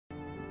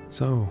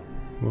So,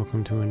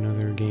 welcome to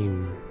another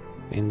game,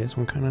 and this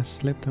one kind of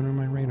slipped under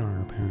my radar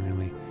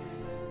apparently.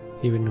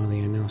 Even though they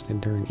announced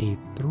it during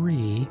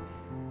E3,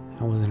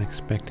 I wasn't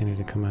expecting it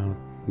to come out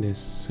this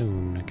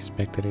soon. I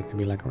expected it to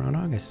be like around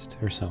August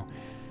or so.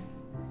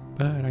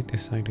 But I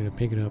decided to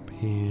pick it up,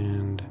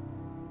 and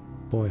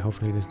boy,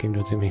 hopefully this game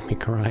doesn't make me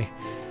cry.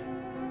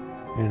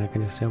 And I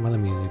can just tell by the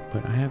music,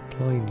 but I have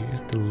played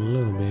just a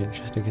little bit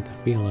just to get the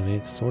feel of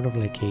it. Sort of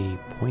like a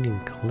point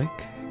and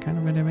click kind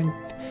of an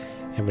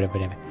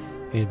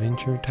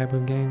adventure type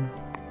of game.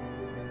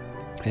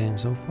 And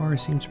so far it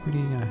seems pretty,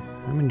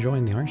 I'm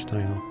enjoying the art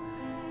style.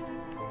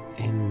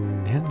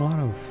 And it has a lot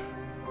of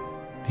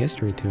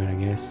history to it, I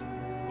guess.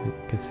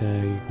 Because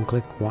you can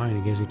click Y and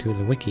it gives you to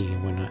the wiki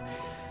and whatnot.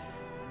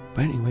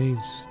 But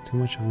anyways, too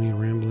much of me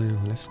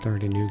rambling. Let's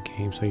start a new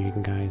game so you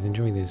can guys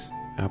enjoy this.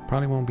 I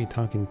probably won't be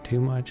talking too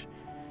much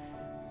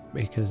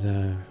because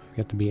you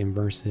have to be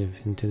immersive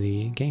into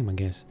the game, I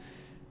guess.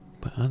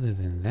 But other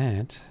than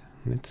that,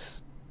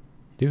 let's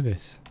do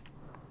this.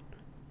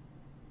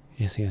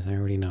 Yes, I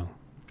already know.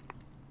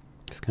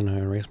 It's gonna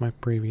erase my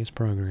previous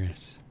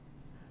progress.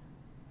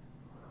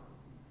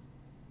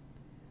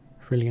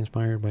 Really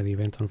inspired by the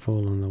events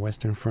unfold on the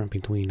Western Front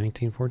between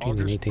 1914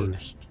 and 18.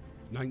 August 1st,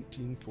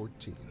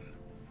 1914.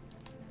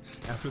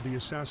 After the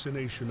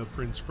assassination of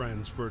Prince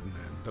Franz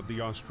Ferdinand of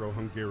the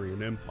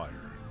Austro-Hungarian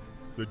Empire,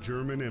 the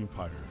German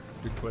Empire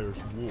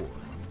declares war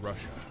on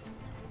Russia.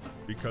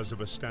 Because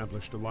of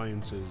established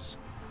alliances,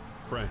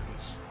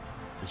 France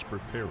is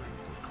preparing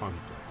for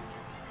conflict.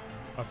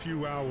 A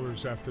few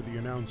hours after the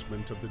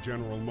announcement of the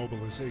general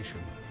mobilization,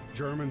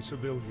 German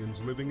civilians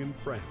living in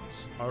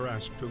France are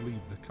asked to leave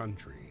the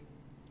country.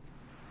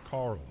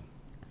 Karl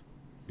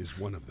is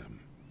one of them.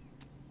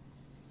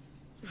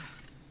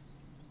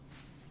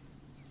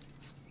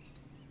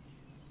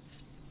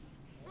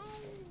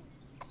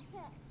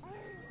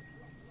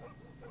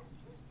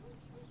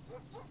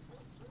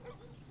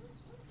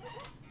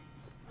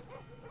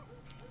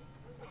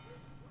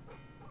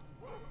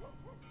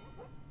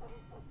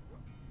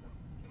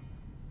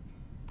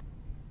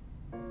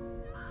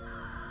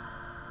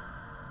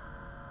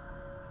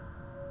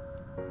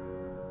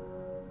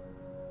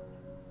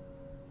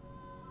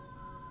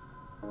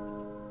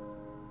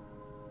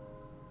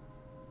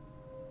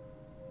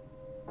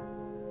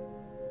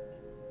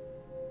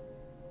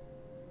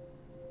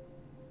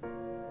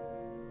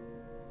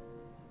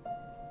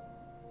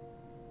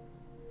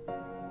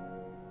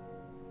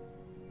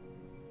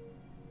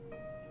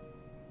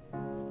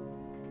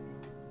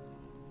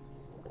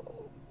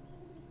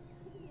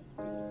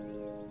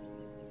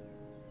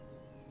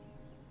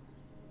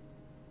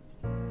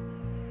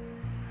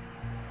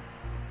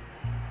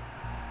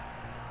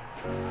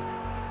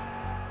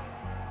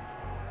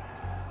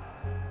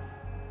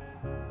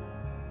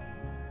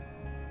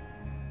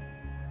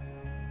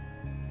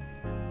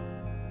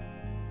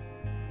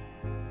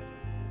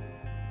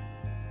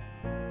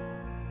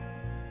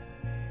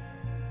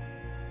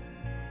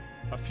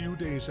 A few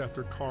days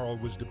after Karl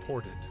was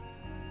deported,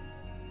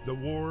 the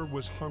war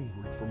was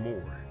hungry for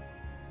more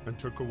and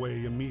took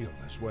away Emile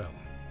as well.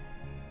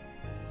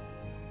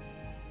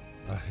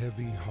 A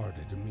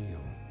heavy-hearted Emile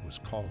was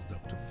called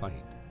up to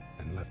fight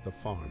and left the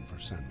farm for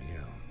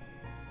Saint-Mihiel.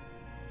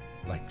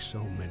 Like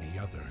so many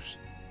others,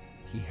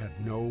 he had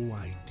no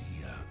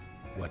idea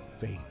what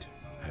fate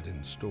had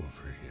in store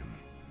for him.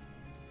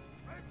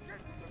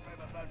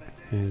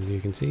 As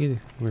you can see,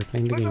 we're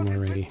playing the game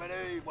already.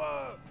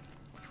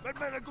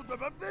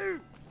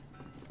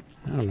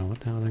 I don't know what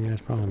the hell that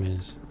guy's problem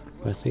is.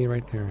 But see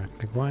right there, I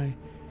click Y.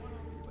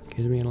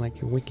 Gives me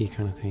like a wiki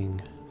kind of thing.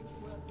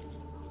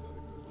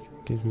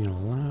 Gives me a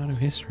lot of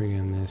history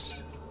in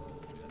this.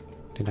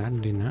 Did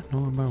not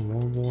know about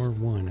World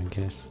War I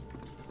guess.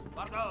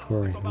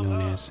 Or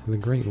known as the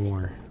Great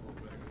War.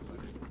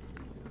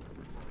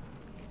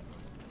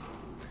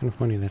 It's kind of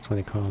funny that's what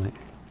they call it.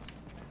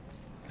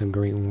 The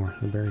Great War,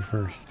 the very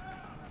first.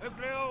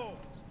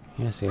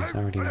 Yes, I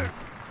already know.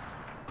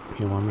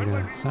 You want me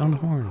to sound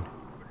the horn?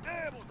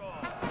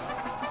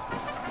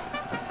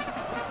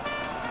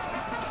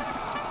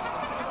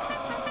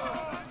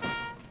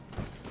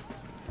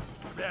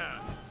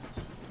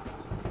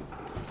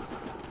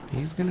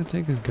 He's gonna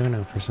take his gun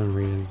out for some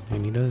reason,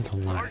 and he does it a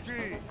lot.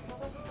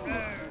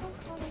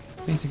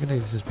 Basically,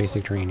 this is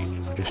basic training, you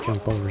know, just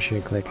jump over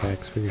shit, click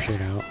X, figure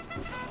shit out.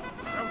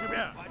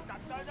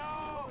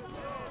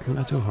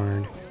 Not too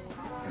hard.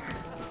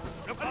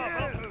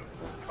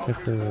 Except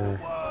for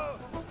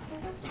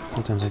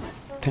sometimes I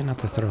tend not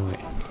to throw it,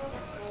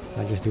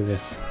 so I just do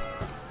this.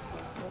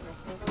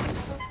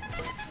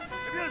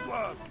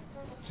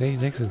 See, he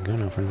takes his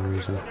gun out for no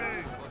reason.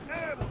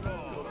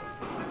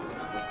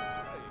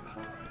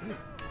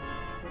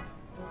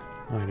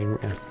 Oh, I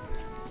didn't.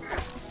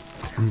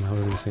 I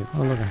was gonna say,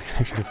 oh look, I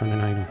actually found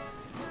an item.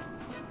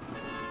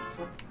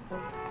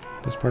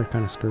 This part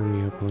kind of screwed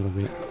me up a little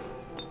bit.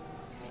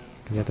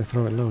 Because you have to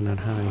throw it low, not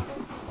high.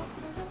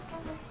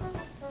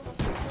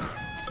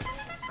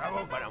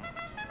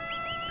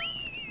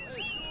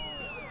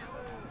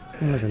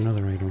 Oh, look,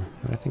 another item,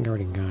 but I think I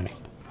already got it.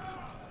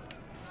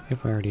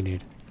 If I already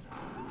did.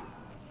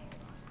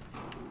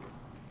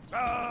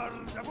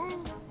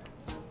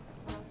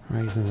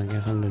 Alright, so I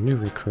guess I'm the new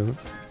recruit.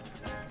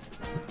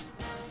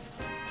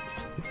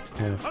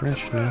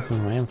 French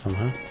national anthem,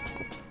 huh?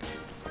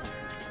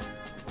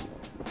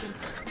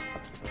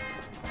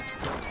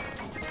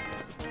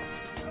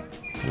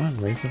 Come on,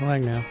 raise the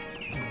flag now.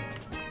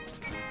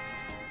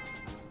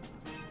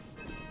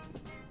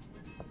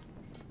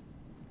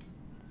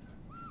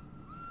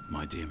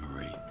 My dear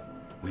Marie,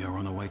 we are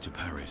on our way to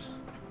Paris.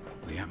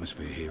 The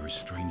atmosphere here is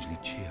strangely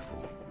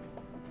cheerful.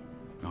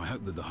 I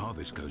hope that the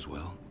harvest goes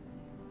well.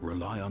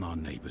 Rely on our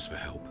neighbors for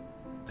help.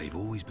 They've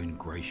always been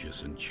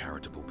gracious and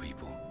charitable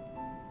people.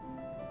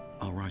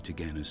 I'll write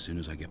again as soon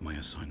as I get my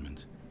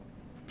assignment.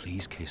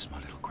 Please kiss my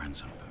little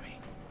grandson for me.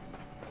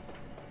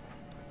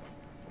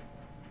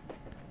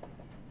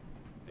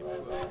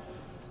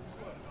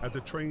 At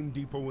the train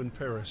depot in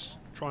Paris,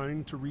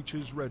 trying to reach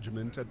his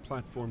regiment at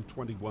platform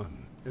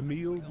 21,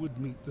 Emile would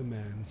meet the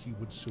man he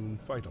would soon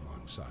fight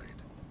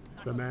alongside.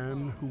 The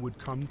man who would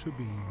come to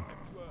be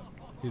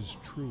his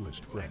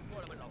truest friend.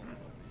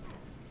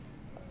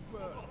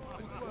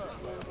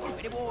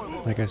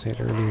 Like I said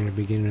earlier in the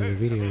beginning of the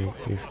video,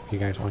 if you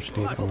guys watched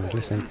it or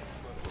listened,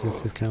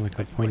 since it's kind of like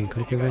a point and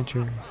click adventure,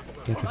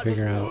 you have to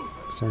figure out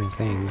certain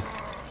things.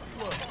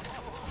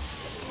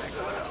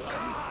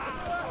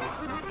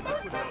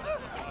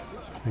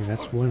 Like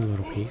that's one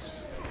little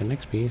piece. The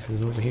next piece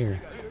is over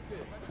here.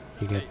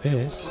 You get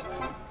this,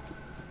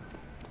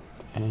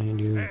 and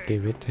you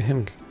give it to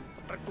him,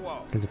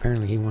 because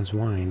apparently he wants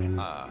wine,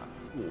 and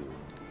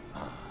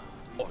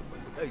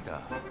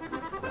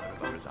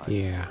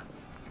yeah.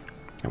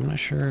 I'm not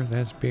sure if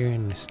that's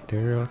being a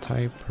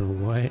stereotype or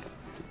what,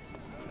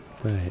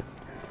 but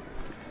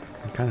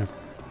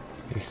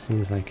it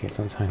seems like it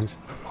sometimes.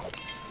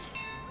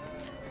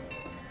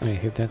 I mean,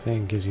 hit that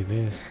thing, gives you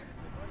this,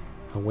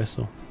 a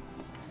whistle.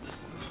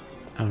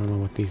 I don't know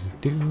what these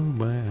do,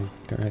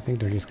 but I think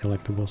they're just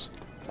collectibles.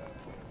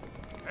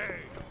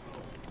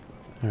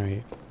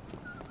 Alright.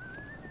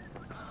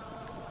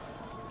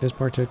 This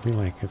part took me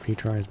like a few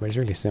tries, but it's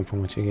really simple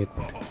once you get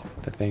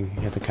the thing.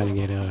 You have to kind of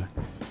get a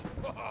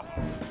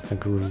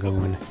groove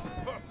going.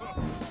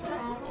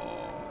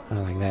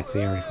 Oh, like that.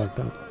 See, I already fucked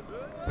up.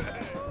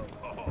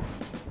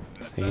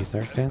 See, he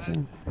starts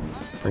dancing.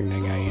 Bring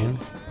that guy in.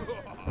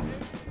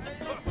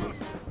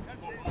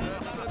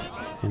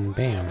 And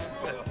bam.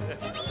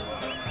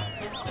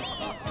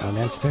 I'll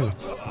dance too.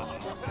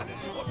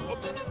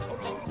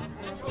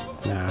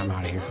 Nah, I'm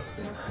out of here.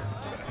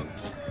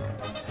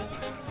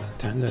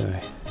 Time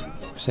to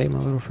save my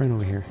little friend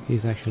over here.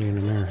 He's actually an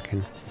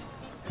American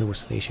who was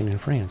stationed in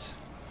France.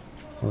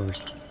 Or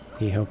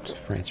he helped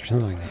France or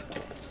something like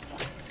that.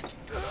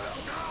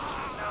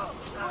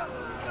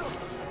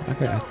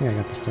 Okay, I think I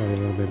got the story a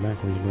little bit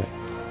backwards, but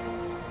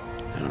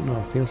I don't know,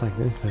 it feels like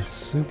this is a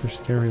super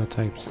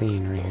stereotyped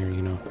scene right here,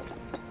 you know.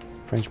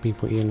 French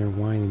people eating their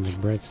wine in the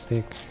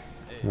breadstick,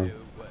 or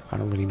I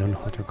don't really know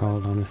what they're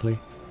called, honestly.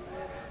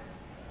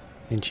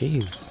 And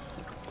cheese.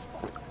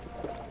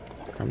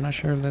 I'm not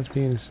sure if that's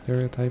being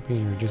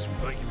stereotyping or just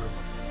or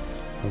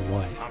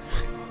what.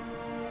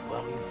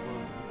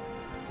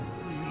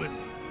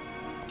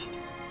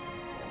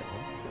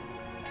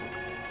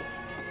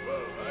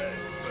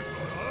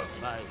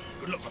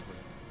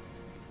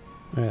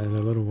 Yeah,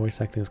 the little voice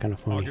acting is kind of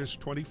funny.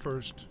 August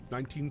 21st,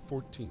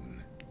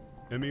 1914.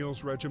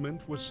 Emile's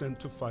regiment was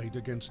sent to fight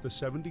against the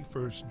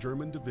 71st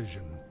German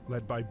Division,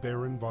 led by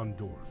Baron Von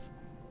Dorf.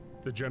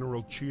 The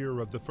general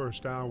cheer of the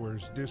first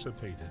hours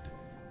dissipated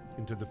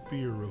into the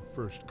fear of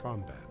first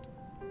combat.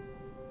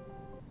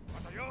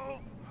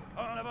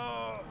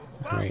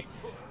 Right.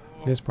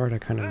 This part I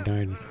kind of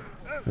died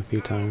a few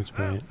times,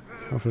 but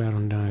hopefully I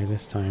don't die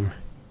this time.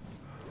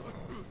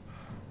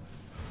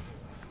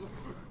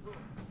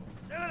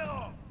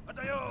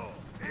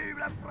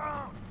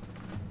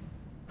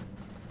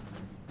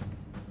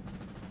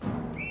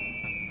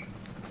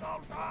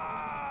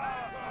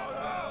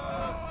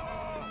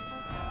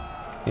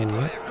 And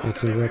yeah,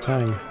 it's in real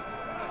time.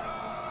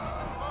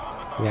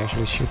 They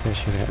actually shoot that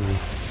shit at me.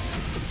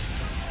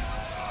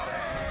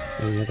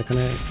 And you have to kind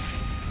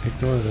of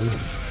ignore them.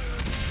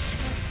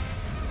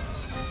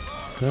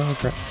 Oh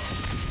crap.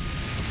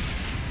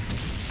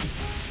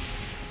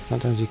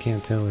 Sometimes you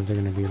can't tell if they're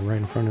going to be right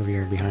in front of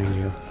you or behind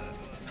you.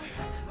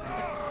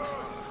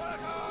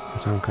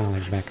 So I'm kind of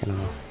like backing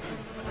off.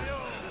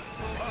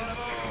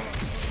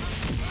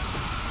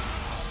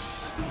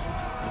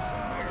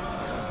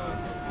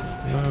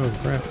 Oh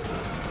crap.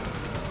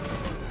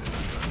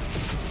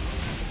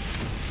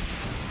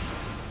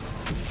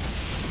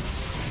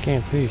 I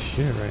can't see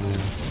shit right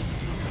now.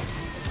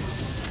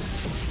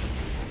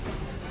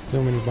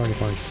 So many body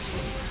parts.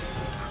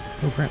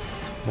 Oh crap.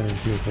 Better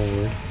just move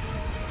forward.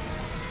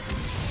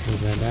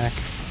 Move that back.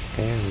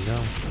 Okay, there we go.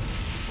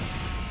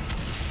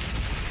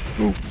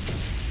 Ooh.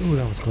 Ooh,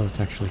 that was close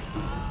actually.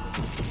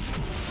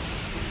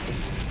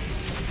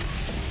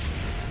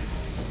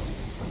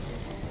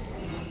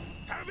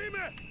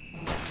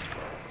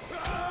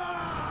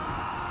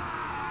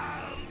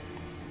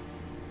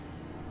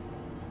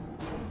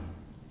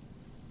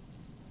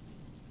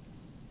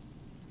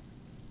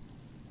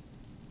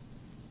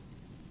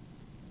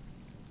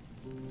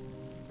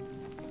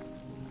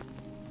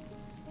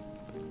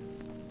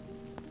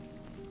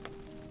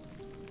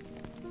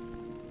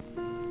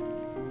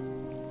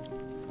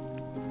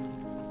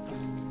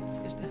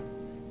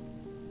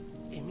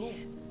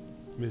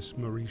 Miss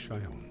Marie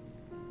Chillon.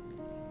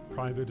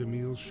 Private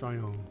Emile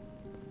Chillon,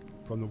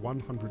 from the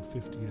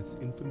 150th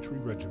Infantry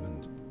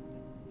Regiment,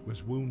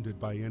 was wounded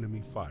by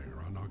enemy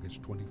fire on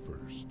August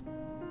 21st.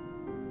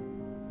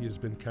 He has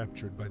been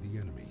captured by the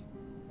enemy.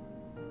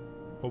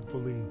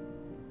 Hopefully,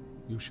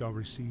 you shall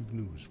receive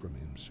news from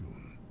him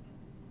soon.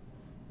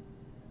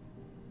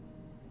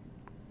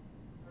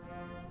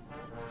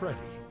 Freddie,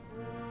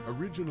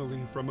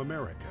 originally from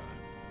America,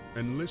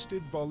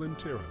 enlisted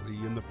voluntarily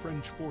in the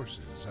French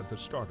forces at the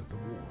start of the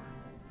war.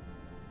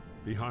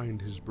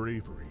 Behind his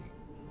bravery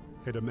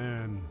hid a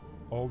man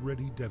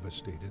already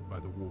devastated by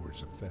the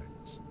war's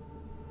effects.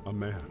 A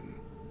man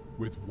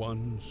with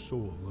one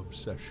sole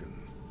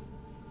obsession: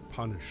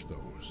 punish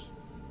those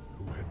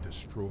who had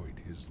destroyed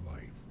his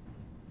life.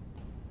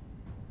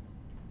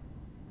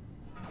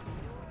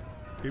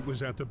 It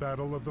was at the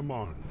Battle of the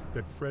Marne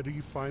that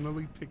Freddie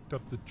finally picked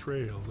up the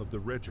trail of the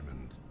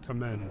regiment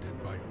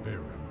commanded by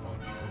Baron Von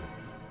Dorf.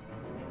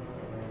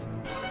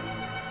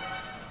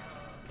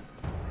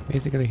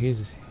 Basically, he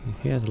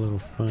has a little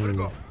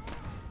fun.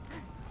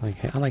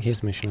 I like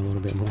his mission a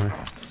little bit more,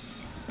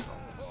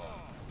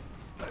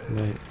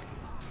 but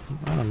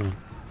I don't know.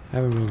 I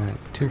haven't really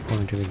got too far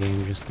into the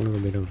game. Just a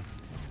little bit of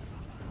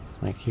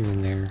like here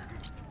and there.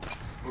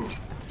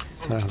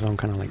 So I'm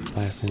kind of like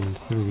blasting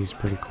through these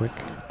pretty quick.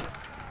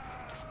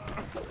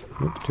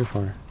 Oops, too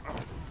far.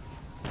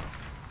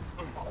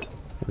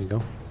 There we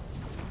go.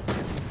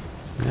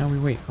 Now we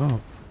wait. Oh,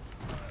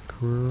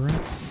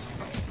 crap.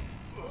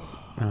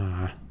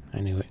 Ah, I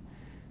knew it.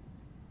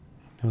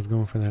 I was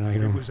going for that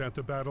item. It was at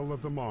the Battle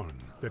of the Marne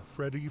that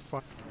Freddie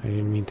I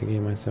didn't mean to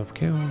get myself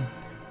killed.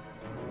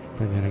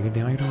 But did I get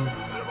the item?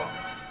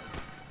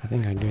 I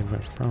think I did,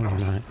 but it's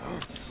probably not.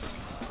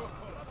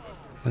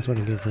 That's what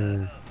I did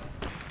for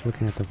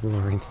looking at the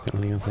floor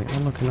instantly. I was like,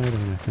 oh look, an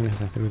item, and as soon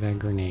as I threw that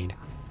grenade.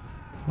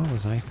 What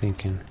was I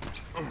thinking?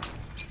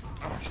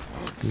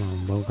 Come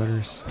on, bow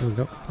cutters. There we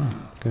go. Oh,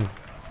 good.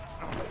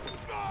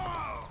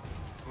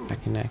 I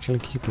can actually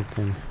keep it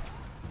then.